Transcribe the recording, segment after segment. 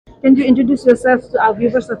Can you introduce yourself to our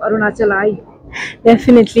viewers of Arunachal Eye?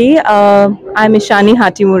 Definitely. I'm Eshanee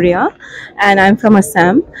Hatimuria and I'm from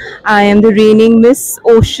Assam. I am the reigning Miss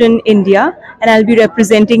Ocean India and I'll be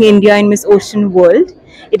representing India in Miss Ocean World.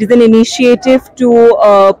 It is an initiative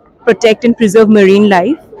to protect and preserve marine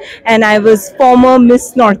life. And I was former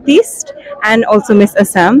Miss Northeast and also Miss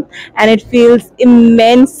Assam. And it feels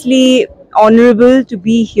immensely honorable to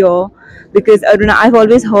be here because I've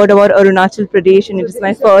always heard about Arunachal Pradesh and it is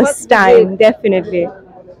my first time, definitely.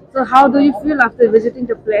 So how do you feel after visiting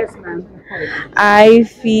the place, ma'am? I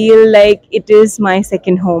feel like it is my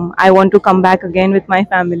second home. I want to come back again with my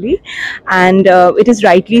family, and it is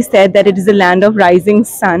rightly said that it is a land of rising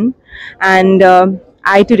sun. And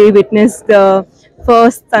I today witnessed the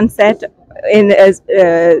first sunset in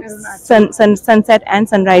sunset and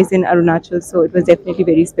sunrise in Arunachal. So it was definitely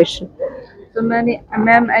very special. So,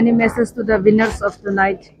 ma'am, any message to the winners of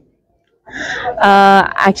tonight?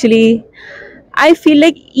 Actually, I feel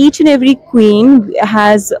like each and every queen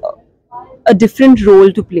has a different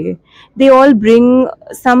role to play. They all bring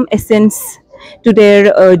some essence to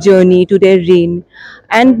their journey, to their reign.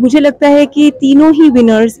 And मुझे लगता है कि तीनों ही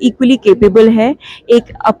winners equally capable है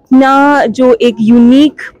एक अपना जो एक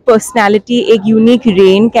यूनिक पर्सनालिटी एक यूनिक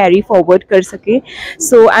रेन कैरी फॉरवर्ड कर सके.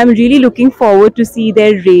 सो I am really looking forward to C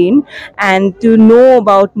there rain and to know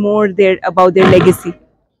about their legacy.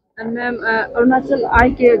 Ma'am Arunachal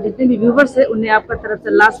आई के जितने भी व्यूवर्स है उन्हें आपका तरफ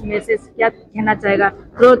से लास्ट मैसेज क्या कहना चाहेगा?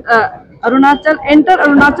 थ्रू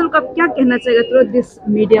अरुणाचल का क्या कहना चाहेगा थ्रू दिस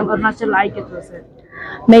मीडियम अरुणाचल आई के थ्रू से?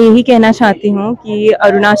 मैं यही कहना चाहती हूँ कि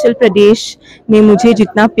अरुणाचल प्रदेश ने मुझे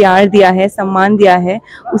जितना प्यार दिया है, सम्मान दिया है,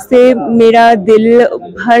 उससे मेरा दिल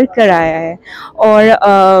भर कर आया है. और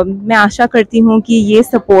मैं आशा करती हूँ कि ये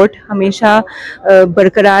सपोर्ट हमेशा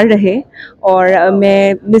बरकरार रहे और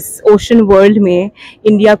मैं मिस ओशन वर्ल्ड में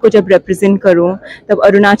इंडिया को जब रिप्रेजेंट करूँ तब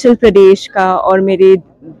अरुणाचल प्रदेश का और मेरे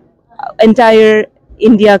एंटायर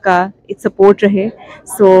इंडिया का सपोर्ट रहे.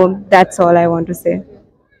 So that's all I want to से.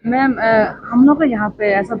 मैम हम लोग का यहाँ पे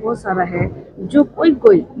ऐसा बहुत सारा है जो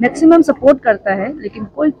कोई मैक्सिमम सपोर्ट करता है लेकिन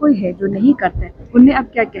कोई है जो नहीं करते. उन्हें आप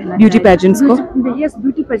क्या कहना? ब्यूटी पेजेंट्स को? यस,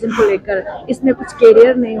 ब्यूटी पेजेंट को लेकर इसमें कुछ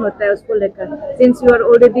कैरियर नहीं होता है उसको लेकर. Since you are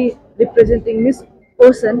already representing miss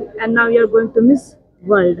ocean and now you are going to miss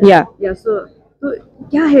world. या सो तो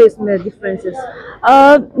क्या है इसमें डिफरेंसेस?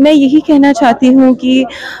 मैं यही कहना चाहती हूँ कि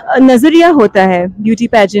नज़रिया होता है ब्यूटी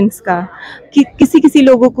पेजेंट्स का कि किसी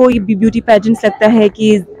लोगों को ये ब्यूटी पेजेंट्स लगता है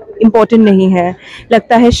कि इम्पोर्टेंट नहीं है,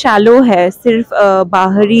 लगता है शैलो है, सिर्फ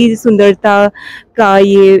बाहरी सुंदरता का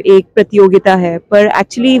ये एक प्रतियोगिता है, पर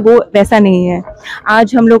एक्चुअली वो वैसा नहीं है.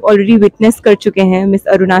 आज हम लोग ऑलरेडी विटनेस कर चुके हैं मिस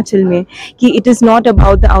अरुणाचल में कि it is not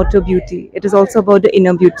about the outer beauty, it is also about the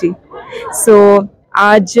inner beauty. सो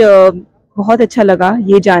आज बहुत अच्छा लगा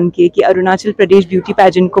ये जान के कि अरुणाचल प्रदेश ब्यूटी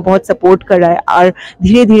पैजेंट को बहुत सपोर्ट कर रहा है और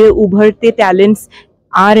धीरे धीरे उभरते टैलेंट्स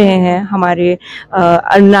आ रहे हैं हमारे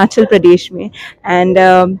अरुणाचल प्रदेश में. एंड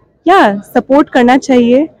या सपोर्ट करना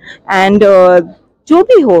चाहिए. एंड जो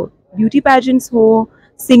भी हो, ब्यूटी पैजेंट्स हो,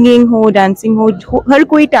 सिंगिंग हो, डांसिंग हो, हर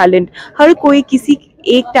कोई टैलेंट, हर कोई किसी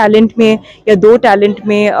एक टैलेंट में या दो टैलेंट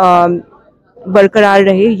में बरकरार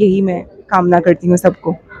रहे, यही मैं कामना करती हूँ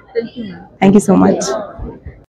सबको. Thank you. Thank you so much.